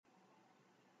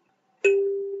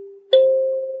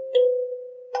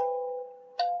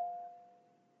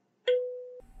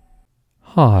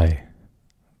Hi,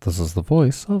 this is the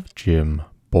voice of Jim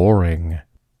Boring,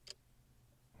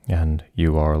 and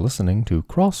you are listening to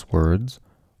Crosswords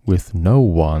with No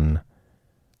One,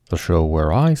 the show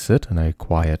where I sit in a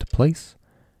quiet place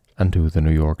and do the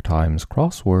New York Times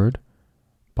crossword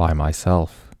by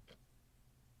myself.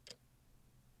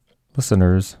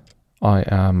 Listeners, I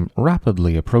am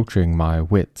rapidly approaching my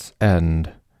wit's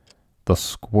end. The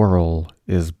squirrel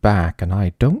is back and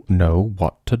I don't know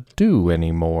what to do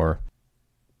anymore.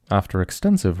 After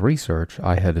extensive research,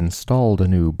 I had installed a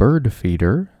new bird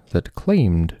feeder that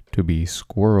claimed to be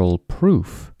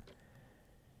squirrel-proof.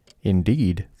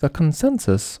 Indeed, the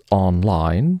consensus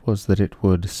online was that it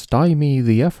would stymie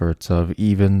the efforts of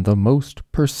even the most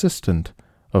persistent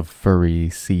of furry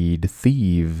seed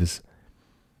thieves.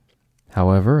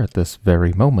 However, at this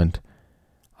very moment,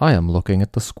 I am looking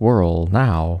at the squirrel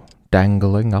now,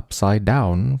 dangling upside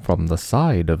down from the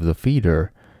side of the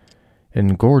feeder,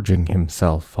 engorging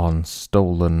himself on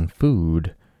stolen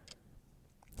food.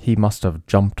 He must have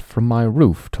jumped from my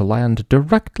roof to land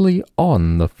directly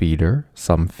on the feeder,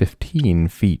 some 15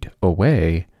 feet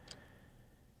away.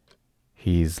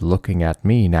 He's looking at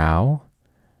me now,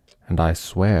 and I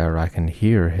swear I can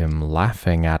hear him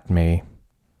laughing at me.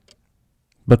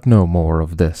 But no more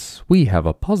of this. We have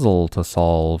a puzzle to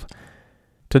solve.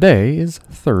 Today is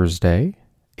Thursday,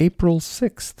 April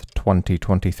 6th,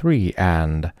 2023,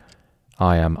 and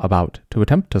I am about to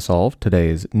attempt to solve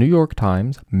today's New York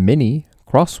Times mini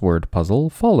crossword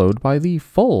puzzle, followed by the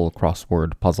full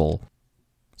crossword puzzle.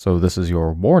 So this is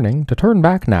your warning to turn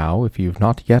back now if you've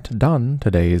not yet done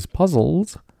today's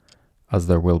puzzles, as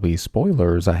there will be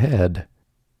spoilers ahead.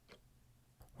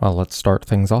 Well, let's start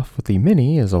things off with the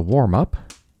mini as a warm-up.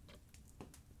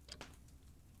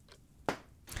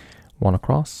 One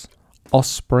across.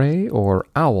 Osprey or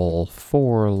owl,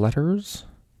 4 letters.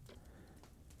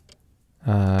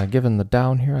 Given the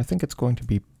down here, I think it's going to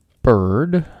be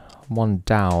bird. 1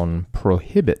 down.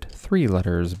 Prohibit, 3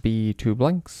 letters. B, 2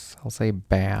 blanks. I'll say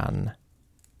ban.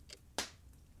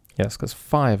 Yes, because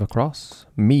 5 across.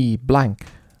 Me blank.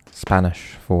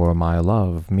 Spanish for my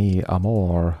love. Mi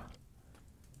amor.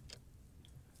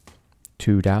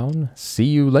 2 down. See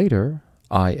you later.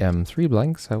 I am 3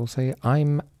 blanks. I will say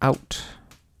I'm out.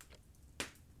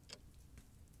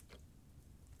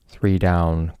 3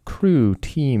 down, crew,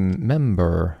 team,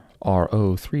 member,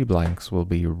 RO, 3 blanks will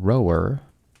be rower.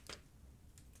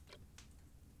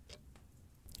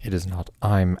 It is not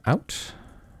I'm out.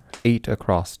 8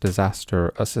 across,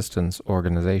 disaster assistance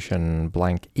organization,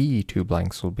 blank E, 2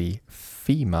 blanks will be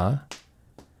FEMA.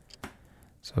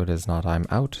 So it is not I'm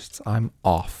out, it's I'm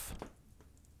off.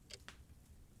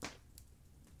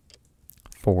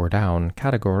 4 down,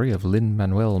 category of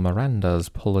Lin-Manuel Miranda's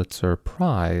Pulitzer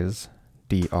Prize.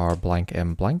 DR blank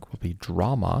M blank will be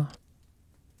drama.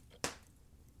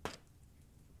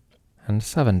 And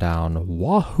 7 down,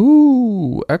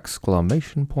 wahoo!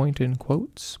 Exclamation point in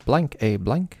quotes. Blank A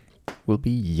blank will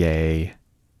be yay.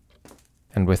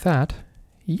 And with that,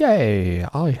 yay!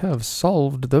 I have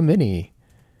solved the mini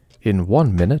in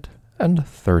 1 minute and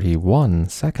 31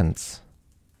 seconds.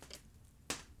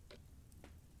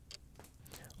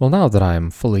 Well, now that I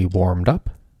am fully warmed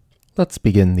up, let's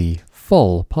begin the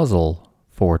full puzzle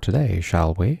for today,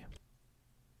 shall we?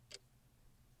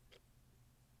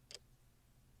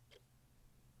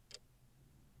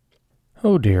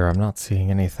 Oh dear, I'm not seeing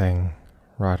anything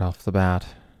right off the bat.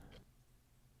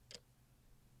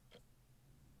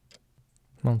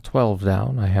 Well, 12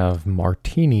 down, I have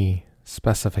martini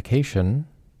specification.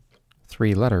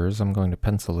 3 letters, I'm going to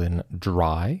pencil in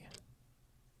dry.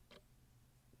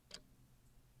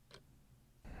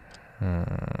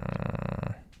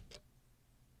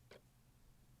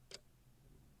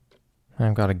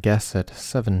 I've got to guess at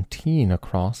 17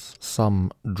 across.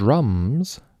 Some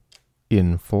drums,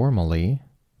 informally.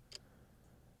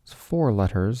 It's 4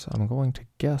 letters. I'm going to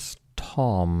guess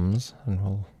toms, and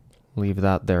we'll leave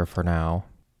that there for now.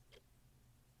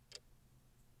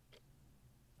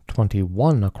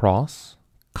 21 across.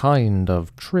 Kind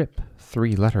of trip,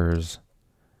 3 letters.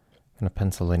 I'm going to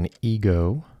pencil in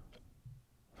ego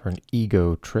for an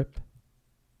ego trip.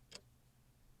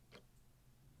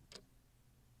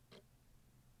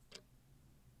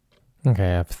 Okay,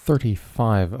 I have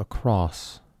 35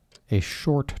 across. A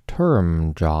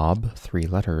short-term job, 3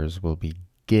 letters, will be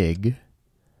gig.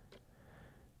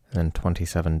 And then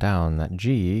 27 down, that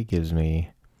G gives me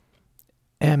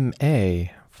MA,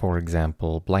 for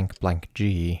example, blank blank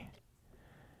G.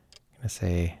 I'm going to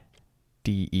say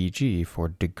DEG for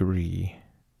degree.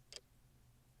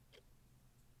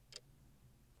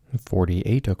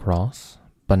 48 across.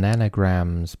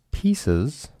 Bananagrams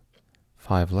pieces,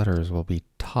 5 letters, will be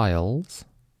tiles.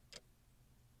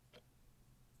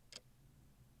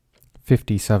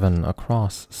 57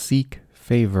 across, seek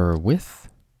favor with.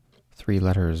 3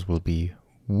 letters will be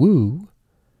woo.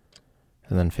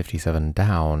 And then 57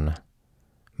 down,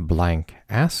 blank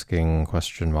asking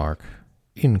question mark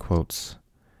in quotes.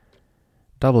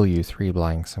 W 3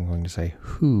 blanks, I'm going to say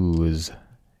who's,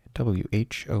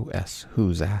 WHOS,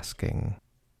 who's asking.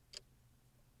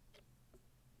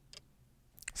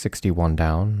 61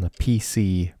 down, the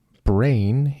PC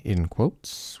brain in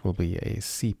quotes will be a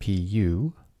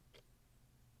CPU.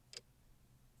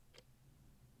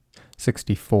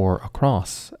 64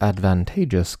 across,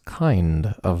 advantageous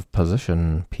kind of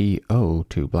position, PO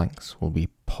 2 blanks will be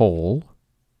pole.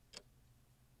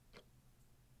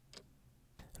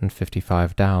 And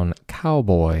 55 down,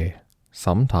 cowboy,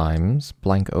 sometimes,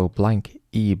 blank O blank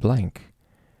E blank.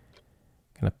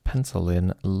 Gonna pencil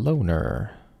in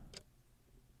loner.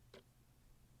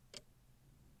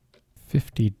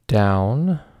 50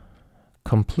 down,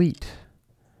 complete.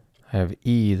 I have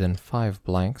E, then 5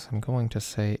 blanks. I'm going to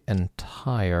say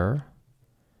entire.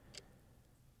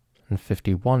 And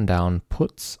 51 down,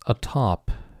 puts atop,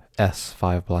 S,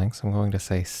 5 blanks. I'm going to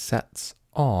say sets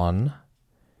on.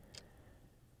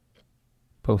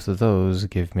 Both of those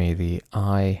give me the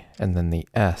I and then the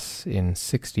S in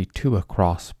 62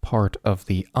 across, part of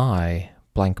the I,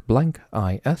 blank blank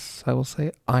IS. I will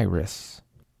say iris.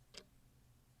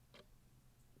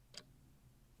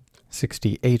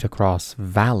 68 across,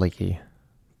 valley,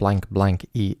 blank blank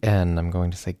EN. I'm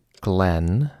going to say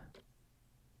Glen.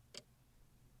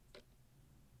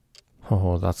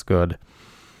 Oh, that's good.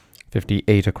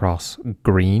 58 across,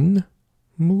 green,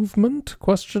 movement,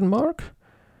 question mark.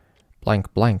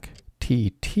 Blank blank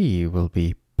TT will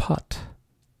be putt,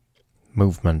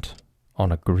 movement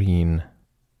on a green.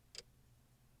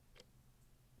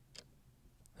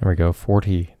 There we go,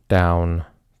 40 down,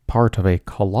 part of a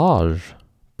collage,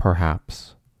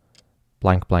 perhaps.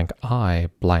 Blank blank I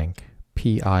blank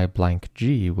PI blank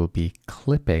G will be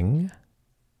clipping,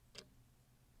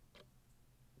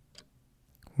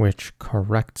 which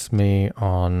corrects me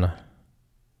on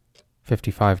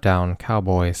 55 down,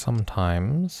 cowboy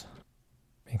sometimes,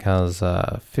 because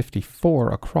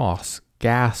 54 across,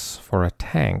 gas for a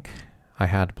tank. I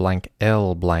had blank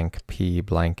L blank P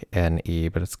blank NE,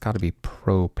 but it's got to be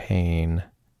propane.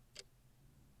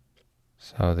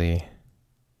 So the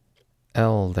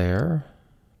L there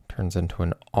turns into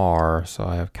an R, so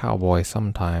I have cowboy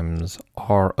sometimes,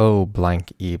 RO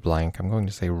blank E blank. I'm going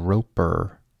to say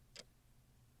roper.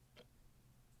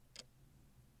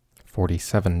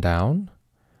 47 down,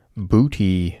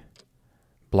 booty,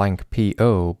 blank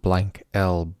PO blank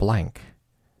L blank.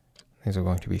 These are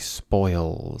going to be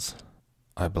spoils,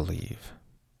 I believe.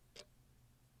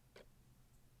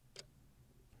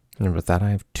 And with that,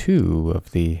 I have 2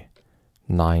 of the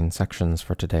 9 sections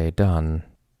for today done.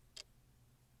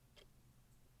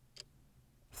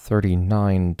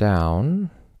 39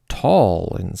 down,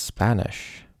 tall in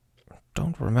Spanish.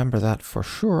 Don't remember that for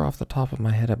sure off the top of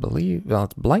my head, I believe. Well,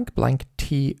 it's blank blank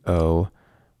TO.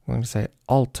 I'm going to say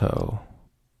alto.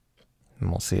 And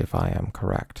we'll see if I am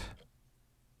correct.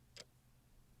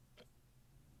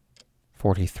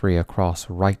 43 across,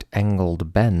 right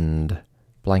angled bend.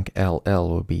 Blank LL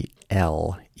will be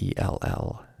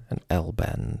LELL, an L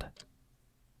bend.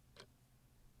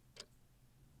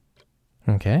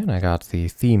 Okay, and I got the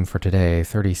theme for today,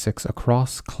 36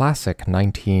 across, classic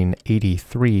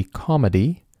 1983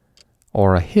 comedy,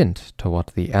 or a hint to what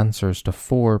the answers to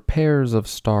 4 pairs of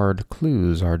starred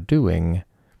clues are doing.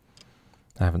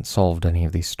 I haven't solved any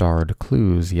of these starred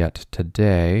clues yet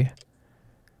today.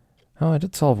 Oh, I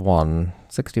did solve one,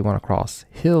 61 across.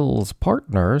 Hill's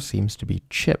partner seems to be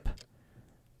Chip,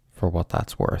 for what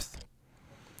that's worth.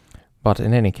 But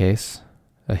in any case,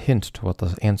 a hint to what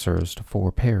the answers to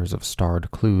 4 pairs of starred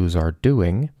clues are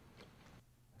doing.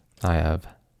 I have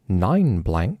 9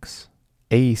 blanks,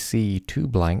 AC 2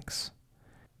 blanks,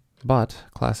 but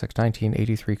classic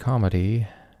 1983 comedy,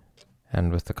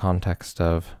 and with the context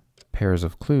of pairs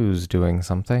of clues doing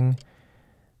something,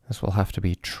 this will have to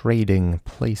be trading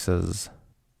places.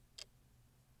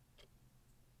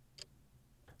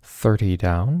 30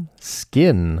 down,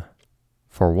 skin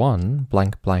for 1,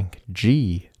 blank blank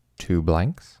G, 2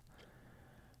 blanks.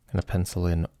 I'm going to pencil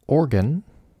in organ.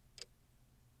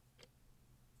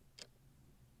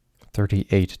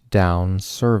 38 down,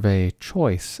 survey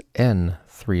choice, N,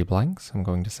 3 blanks. I'm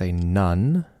going to say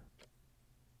none.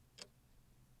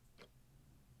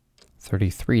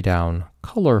 33 down,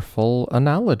 colorful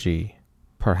analogy,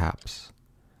 perhaps.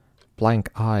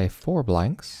 Blank I, 4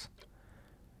 blanks.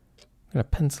 I'm going to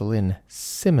pencil in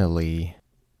simile.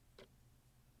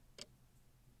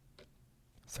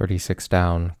 36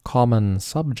 down, common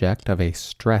subject of a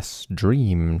stress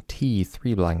dream, T,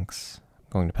 3 blanks. I'm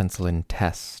going to pencil in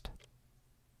test.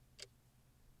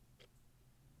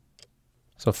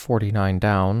 So 49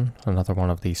 down, another one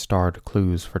of the starred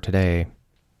clues for today.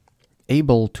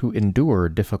 Able to endure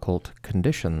difficult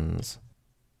conditions.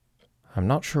 I'm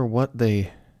not sure what the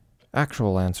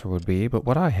actual answer would be, but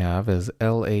what I have is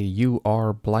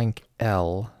L-A-U-R blank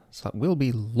L. So that will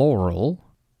be laurel.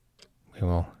 We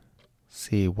will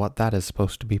see what that is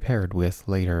supposed to be paired with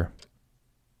later.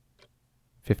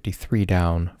 53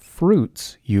 down.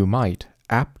 Fruits you might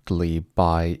aptly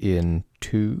buy in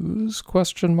twos,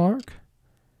 question mark?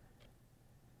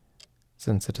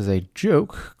 Since it is a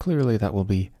joke, clearly that will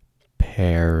be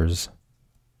pears.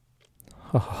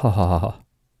 Ha ha ha.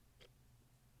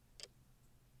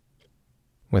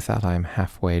 With that, I'm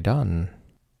halfway done.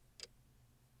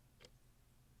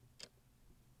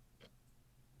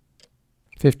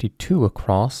 $52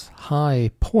 across,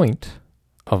 high point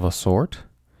of a sort.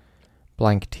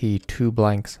 Blank T, 2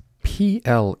 blanks,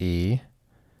 P-L-E.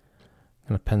 I'm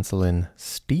going to pencil in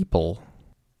steeple.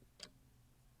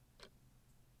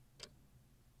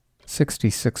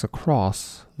 66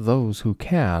 across, those who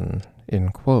can, in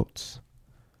quotes.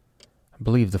 I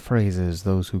believe the phrase is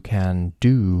those who can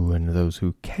do and those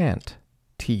who can't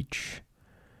teach.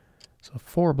 So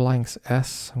 4 blanks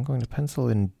S, I'm going to pencil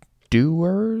in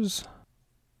doers.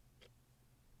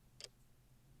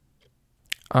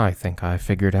 I think I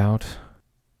figured out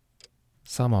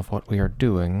some of what we are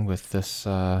doing with this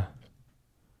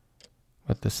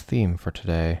theme for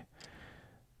today.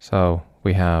 So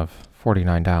we have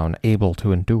 49 down, able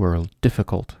to endure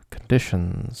difficult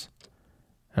conditions.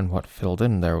 And what filled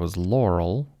in there was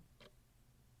laurel.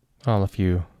 Well, if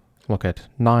you look at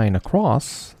 9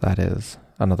 across, that is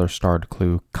another starred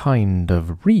clue, kind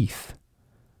of wreath.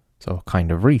 So kind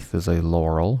of wreath is a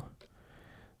laurel.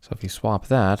 So if you swap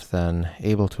that, then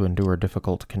able to endure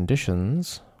difficult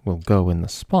conditions will go in the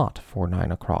spot for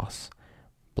 9 across.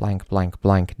 Blank, blank,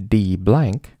 blank, D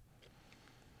blank.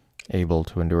 Able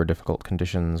to endure difficult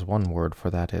conditions, one word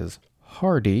for that is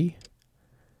hardy,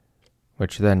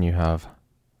 which then you have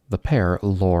the pair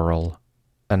laurel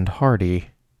and hardy.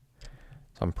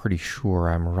 So I'm pretty sure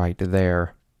I'm right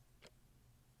there.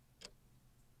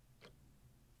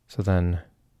 So then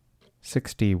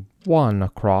 61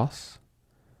 across.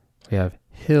 We have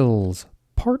Hill's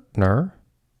partner,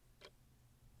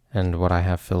 and what I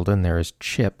have filled in there is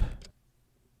chip.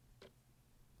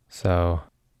 So,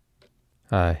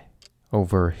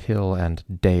 over Hill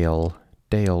and Dale.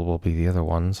 Dale will be the other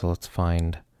one, so let's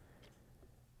find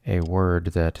a word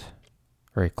that,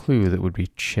 or a clue that would be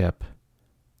chip,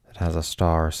 that has a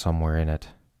star somewhere in it.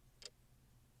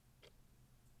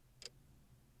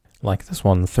 Like this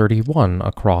one, 31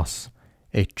 across,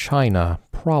 a China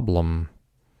problem.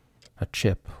 A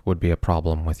chip would be a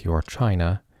problem with your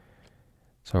china.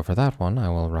 So for that one, I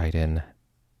will write in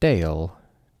Dale,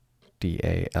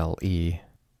 D-A-L-E.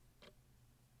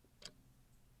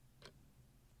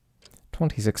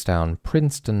 26 down,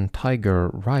 Princeton Tiger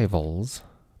rivals,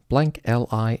 blank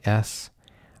L-I-S.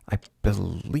 I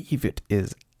believe it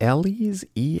is Ellie's,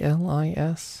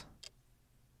 E-L-I-S.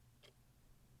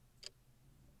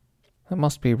 That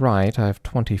must be right. I have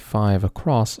 25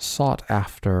 across, sought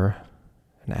after.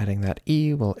 And adding that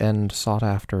E will end sought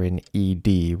after in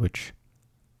ED, which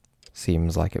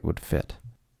seems like it would fit.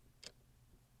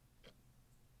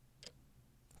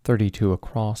 32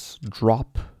 across,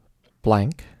 drop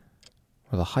blank,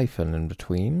 with a hyphen in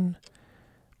between.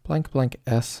 Blank, blank,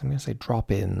 S, I'm going to say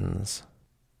drop-ins.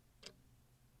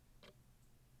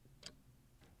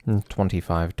 And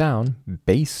 25 down,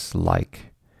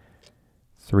 bass-like.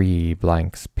 3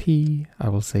 blanks P, I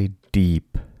will say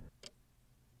deep.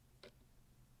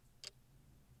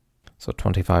 So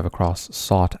 25 across,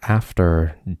 sought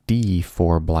after, D,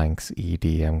 4 blanks,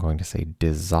 ED, I'm going to say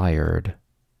desired.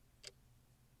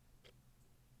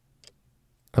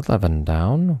 11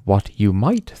 down, what you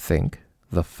might think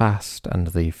the Fast and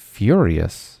the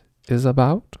Furious is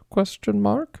about, question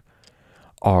mark.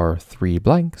 R, 3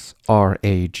 blanks,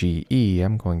 R-A-G-E,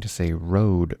 I'm going to say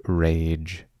road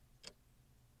rage.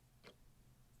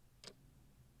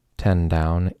 10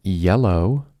 down,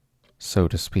 yellow, so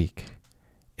to speak.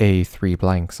 A, 3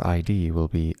 blanks, ID will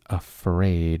be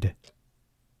afraid.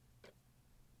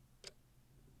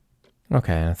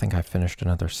 Okay, I think I finished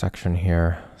another section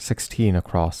here. 16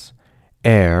 across,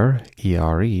 air,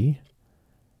 E-R-E.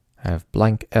 I have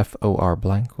blank, F-O-R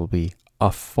blank will be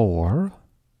a-for.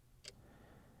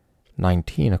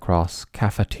 19 across,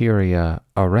 cafeteria,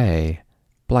 array,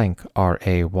 blank,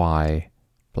 R-A-Y,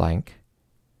 blank.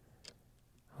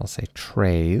 I'll say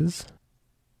trays.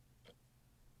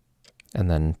 And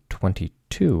then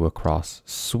 22 across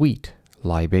sweet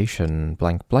libation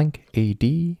blank blank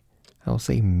AD. I'll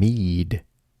say mead.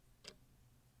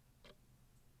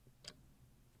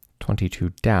 22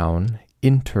 down,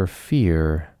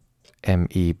 interfere,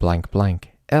 ME blank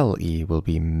blank LE will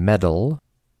be medal.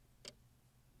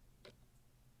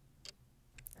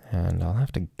 And I'll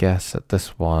have to guess at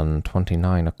this one,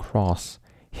 29 across,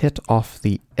 hit off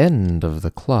the end of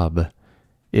the club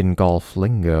in golf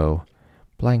lingo,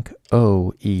 blank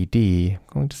OED, I'm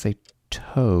going to say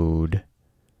toad.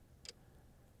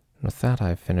 And with that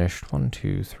I've finished 1,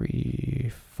 2,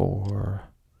 3, 4,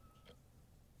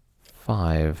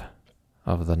 5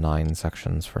 of the 9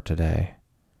 sections for today.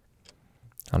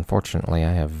 Unfortunately,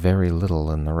 I have very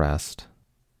little in the rest.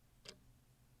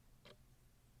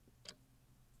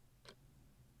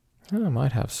 I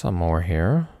might have some more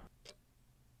here.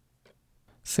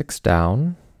 6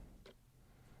 down.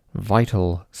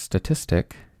 Vital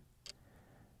statistic.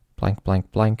 Blank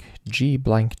blank blank G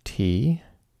blank T.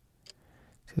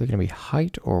 It's either going to be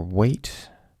height or weight.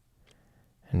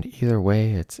 And either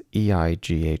way, it's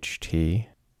EIGHT.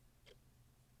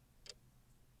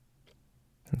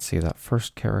 And see that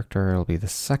first character, it'll be the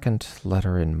second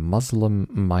letter in Muslim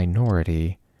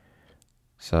minority.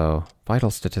 So, vital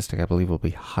statistic, I believe, will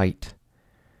be height.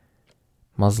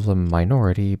 Muslim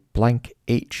minority, blank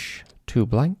H, 2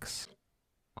 blanks.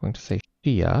 I'm going to say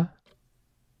Shia.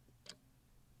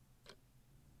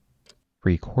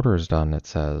 3/4 done, it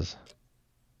says.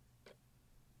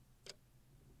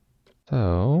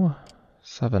 So,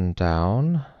 7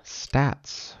 down.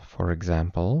 Stats, for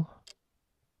example.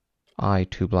 I,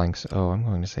 2 blanks, O, I'm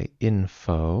going to say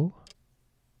info.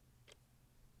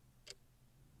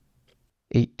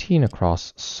 18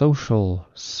 across, social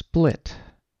split,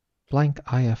 blank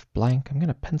IF blank, I'm going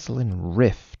to pencil in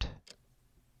rift.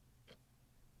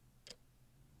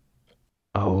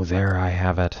 Oh, there I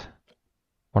have it.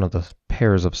 One of the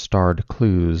pairs of starred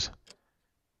clues.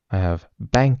 I have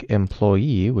bank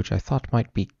employee, which I thought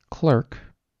might be clerk.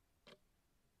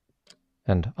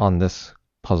 And on this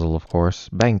puzzle, of course,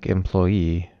 bank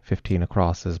employee, 15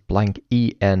 across, is blank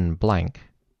EN blank,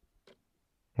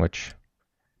 which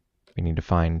we need to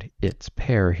find its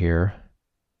pair here.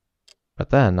 But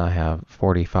then I have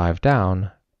 45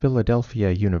 down,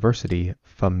 Philadelphia University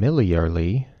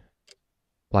familiarly,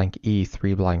 blank E,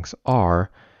 3 blanks R,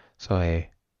 so a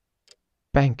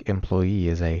bank employee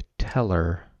is a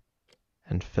teller,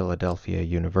 and Philadelphia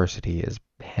University is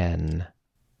pen.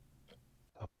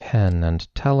 So pen and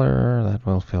teller, that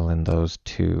will fill in those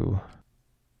two.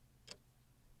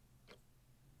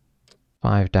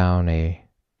 5 down, a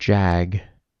jag,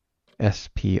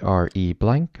 SPRE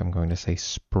blank, I'm going to say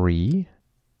spree.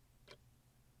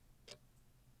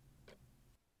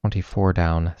 24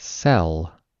 down,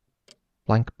 cell,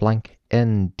 blank blank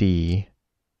ND,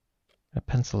 a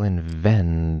pencil in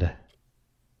vend.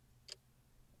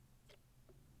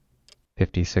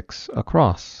 56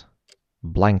 across,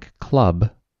 blank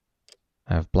club,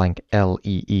 I have blank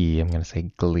LEE, I'm going to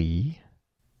say glee.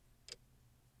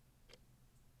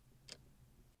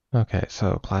 Okay,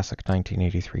 so classic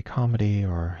 1983 comedy,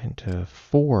 or into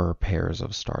 4 pairs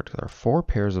of starred. There are 4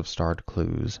 pairs of starred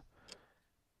clues.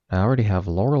 I already have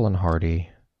Laurel and Hardy,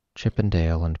 Chip and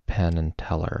Dale, and Penn and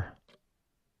Teller.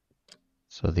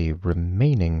 So the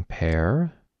remaining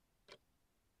pair,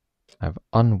 I have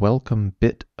unwelcome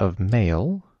bit of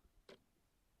mail,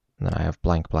 and then I have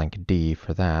blank blank D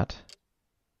for that,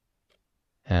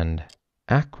 and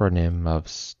acronym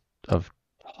of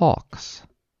talks.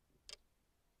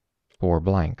 4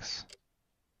 blanks.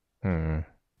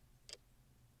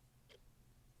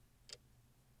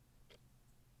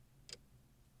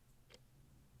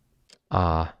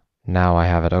 Ah, now I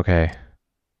have it, okay.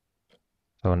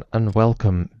 So an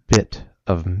unwelcome bit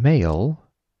of mail,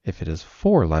 if it is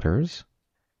 4 letters,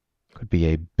 could be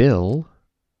a bill,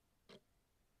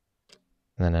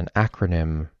 and then an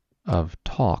acronym of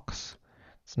talks.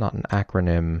 It's not an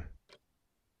acronym,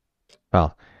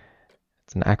 well,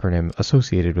 it's an acronym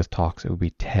associated with talks. It would be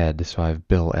TED, so I have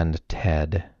Bill and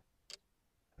Ted.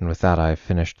 And with that, I've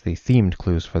finished the themed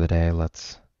clues for the day.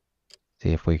 Let's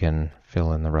see if we can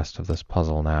fill in the rest of this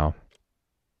puzzle now.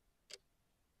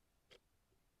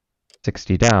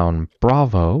 60 down,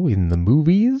 Bravo in the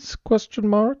movies, question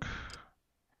mark.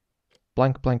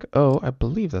 Blank blank O, I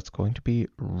believe that's going to be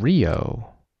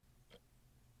Rio.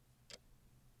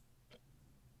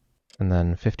 And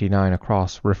then 59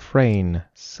 across, refrain,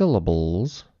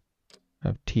 syllables. I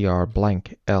have TR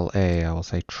blank LA, I will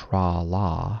say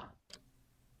tra-la.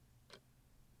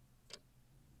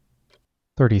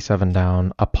 37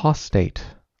 down, apostate,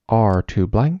 R 2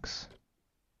 blanks.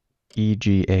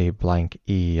 EGA blank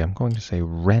E. I'm going to say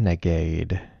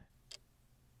renegade.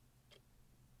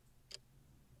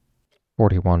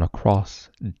 41 across,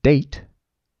 date,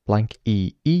 blank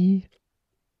EE.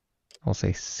 I'll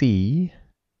say C.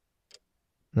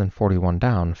 And then 41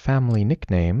 down, family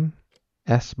nickname,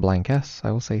 S blank S.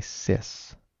 I will say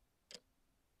sis.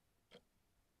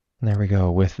 And there we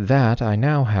go. With that, I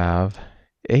now have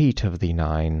 8 of the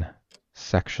 9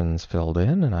 sections filled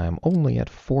in, and I am only at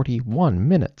 41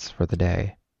 minutes for the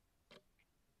day.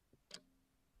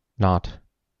 Not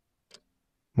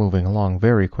moving along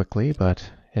very quickly,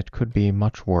 but it could be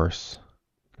much worse,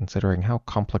 considering how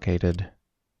complicated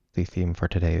the theme for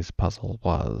today's puzzle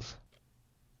was.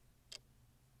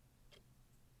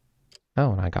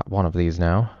 Oh, and I got one of these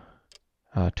now.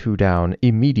 2 down,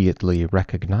 immediately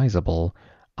recognizable.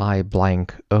 I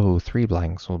blank O 3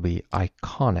 blanks will be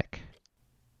iconic.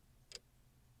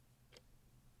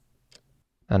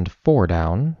 And 4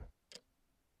 down,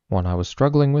 one I was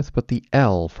struggling with, but the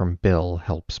L from Bill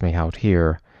helps me out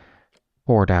here.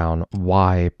 4 down,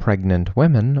 why pregnant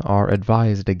women are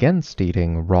advised against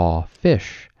eating raw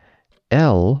fish.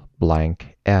 L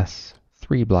blank S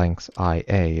 3 blanks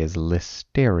IA is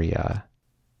listeria.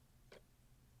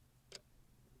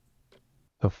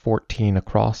 So 14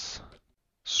 across,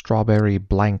 strawberry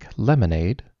blank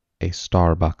lemonade, a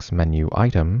Starbucks menu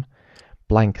item.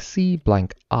 Blank C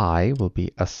blank I will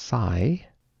be acai.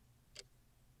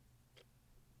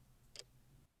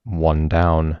 1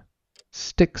 down,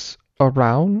 sticks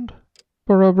around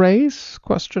for a race?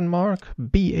 Question mark.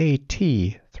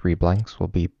 BAT, 3 blanks will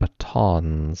be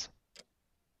batons.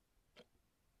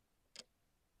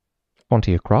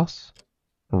 20 across,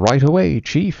 right away,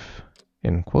 chief,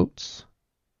 in quotes.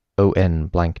 ON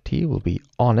blank T will be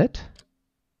on it.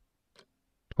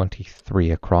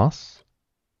 23 across,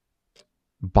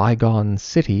 bygone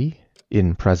city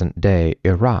in present day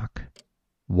Iraq,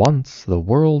 once the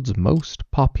world's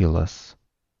most populous.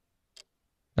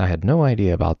 I had no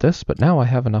idea about this, but now I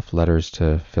have enough letters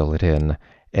to fill it in.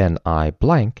 NI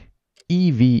blank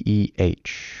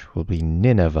EVEH will be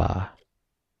Nineveh.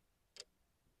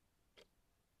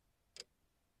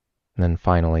 And then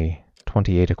finally,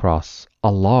 28 across,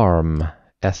 alarm,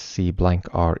 SC blank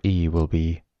RE will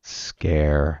be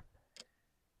scare.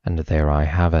 And there I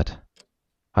have it.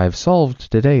 I've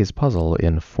solved today's puzzle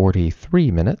in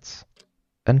 43 minutes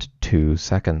and 2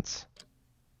 seconds.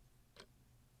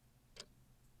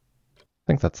 I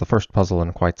think that's the first puzzle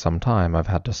in quite some time I've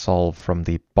had to solve from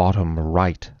the bottom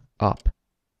right up.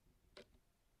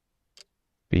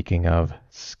 Speaking of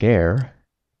scare,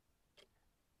 I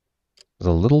was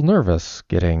a little nervous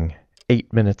getting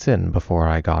 8 minutes in before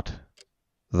I got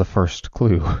the first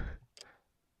clue.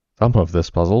 Some of this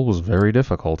puzzle was very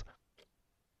difficult.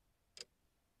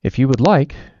 If you would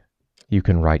like, you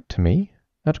can write to me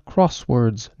at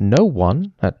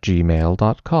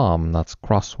crosswordsnoone@gmail.com. That's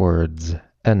crosswords,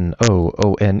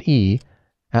 NOONE,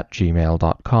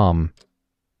 @gmail.com.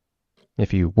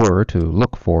 If you were to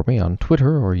look for me on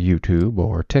Twitter or YouTube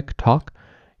or TikTok,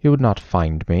 you would not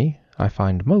find me. I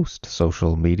find most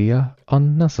social media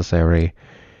unnecessary.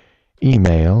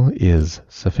 Email is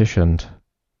sufficient.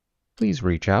 Please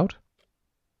reach out.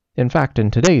 In fact, in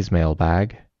today's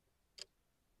mailbag,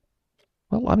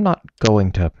 well, I'm not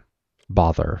going to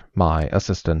bother my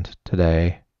assistant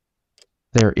today.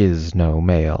 There is no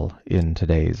mail in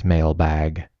today's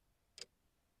mailbag.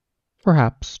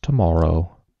 Perhaps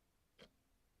tomorrow.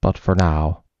 But for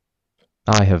now,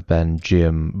 I have been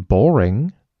Jim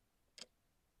Boring,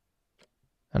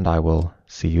 and I will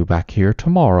see you back here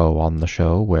tomorrow on the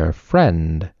show where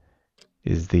friend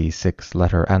is the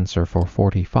 6-letter answer for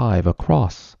 45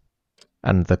 across,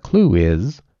 and the clue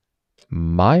is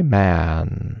my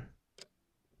man.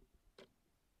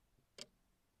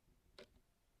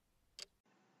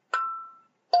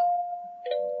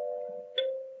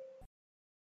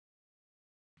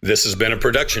 This has been a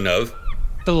production of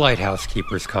The Lighthouse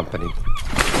Keepers Company.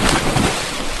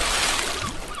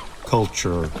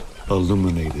 Culture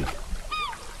illuminated.